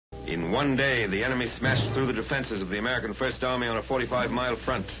In one day, the enemy smashed through the defenses of the American First Army on a 45-mile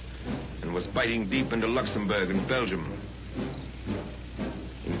front and was biting deep into Luxembourg and Belgium.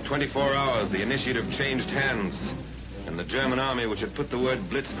 In 24 hours, the initiative changed hands, and the German army, which had put the word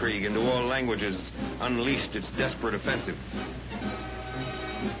blitzkrieg into all languages, unleashed its desperate offensive.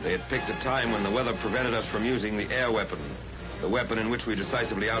 They had picked a time when the weather prevented us from using the air weapon, the weapon in which we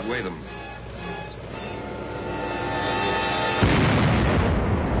decisively outweigh them.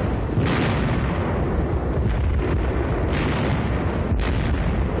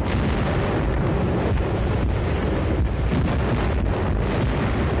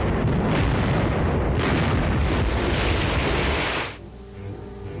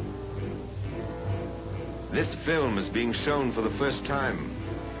 This film is being shown for the first time.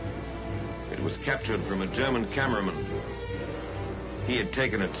 It was captured from a German cameraman. He had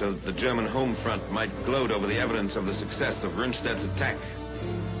taken it so that the German home front might gloat over the evidence of the success of Rundstedt's attack.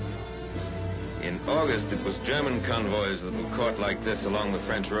 In August, it was German convoys that were caught like this along the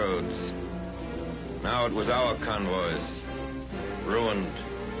French roads. Now it was our convoys, ruined,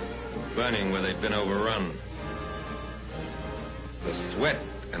 burning where they'd been overrun. The sweat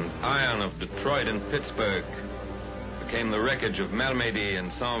and iron of Detroit and Pittsburgh became the wreckage of Malmedy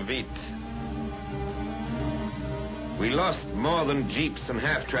and Saint-Vite. We lost more than jeeps and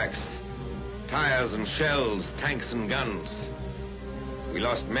half-tracks, tires and shells, tanks and guns. We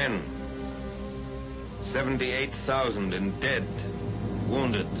lost men, 78,000 in dead,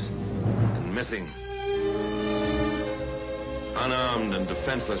 wounded, and missing. Unarmed and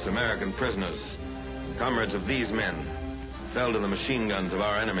defenseless American prisoners, comrades of these men, fell to the machine guns of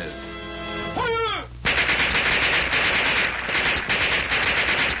our enemies. Fire!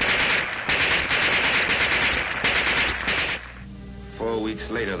 Four weeks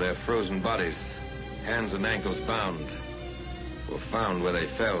later, their frozen bodies, hands and ankles bound, were found where they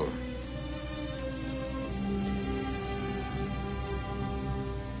fell.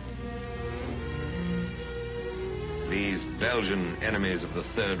 These Belgian enemies of the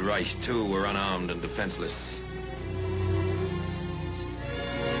Third Reich, too, were unarmed and defenseless.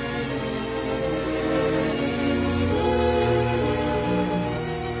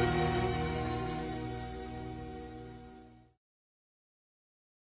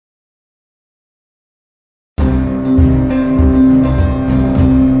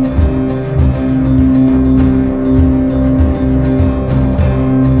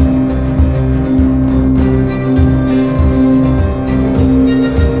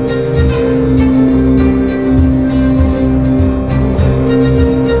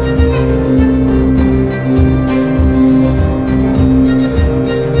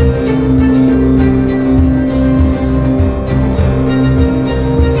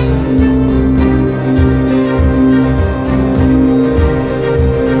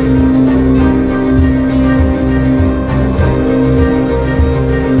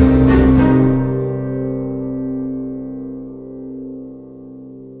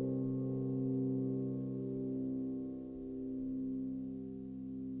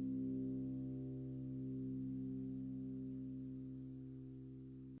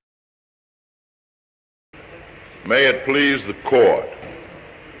 May it please the court,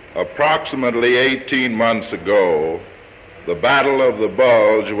 approximately 18 months ago, the Battle of the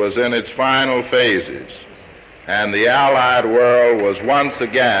Bulge was in its final phases, and the Allied world was once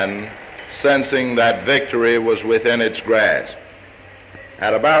again sensing that victory was within its grasp.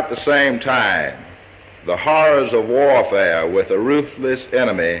 At about the same time, the horrors of warfare with a ruthless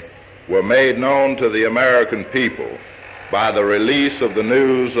enemy were made known to the American people by the release of the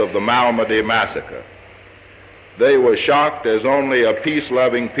news of the Malmedy Massacre. They were shocked as only a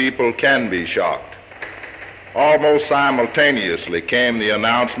peace-loving people can be shocked. Almost simultaneously came the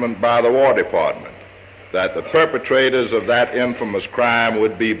announcement by the War Department that the perpetrators of that infamous crime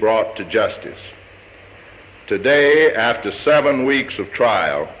would be brought to justice. Today, after 7 weeks of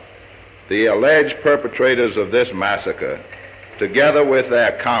trial, the alleged perpetrators of this massacre, together with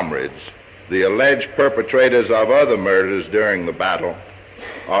their comrades, the alleged perpetrators of other murders during the battle,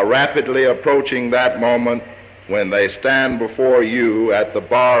 are rapidly approaching that moment when they stand before you at the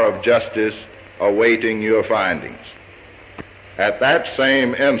bar of justice awaiting your findings. At that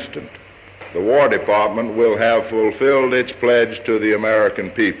same instant, the War Department will have fulfilled its pledge to the American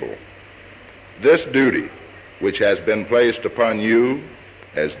people. This duty, which has been placed upon you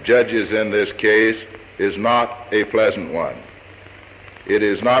as judges in this case, is not a pleasant one. It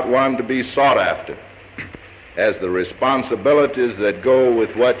is not one to be sought after, as the responsibilities that go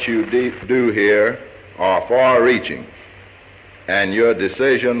with what you do here are far-reaching, and your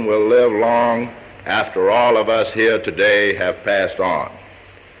decision will live long after all of us here today have passed on.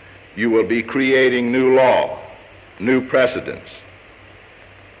 you will be creating new law, new precedents,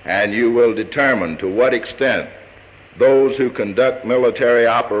 and you will determine to what extent those who conduct military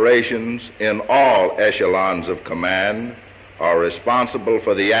operations in all echelons of command are responsible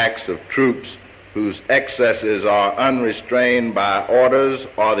for the acts of troops whose excesses are unrestrained by orders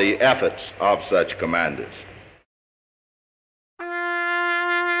or the efforts of such commanders.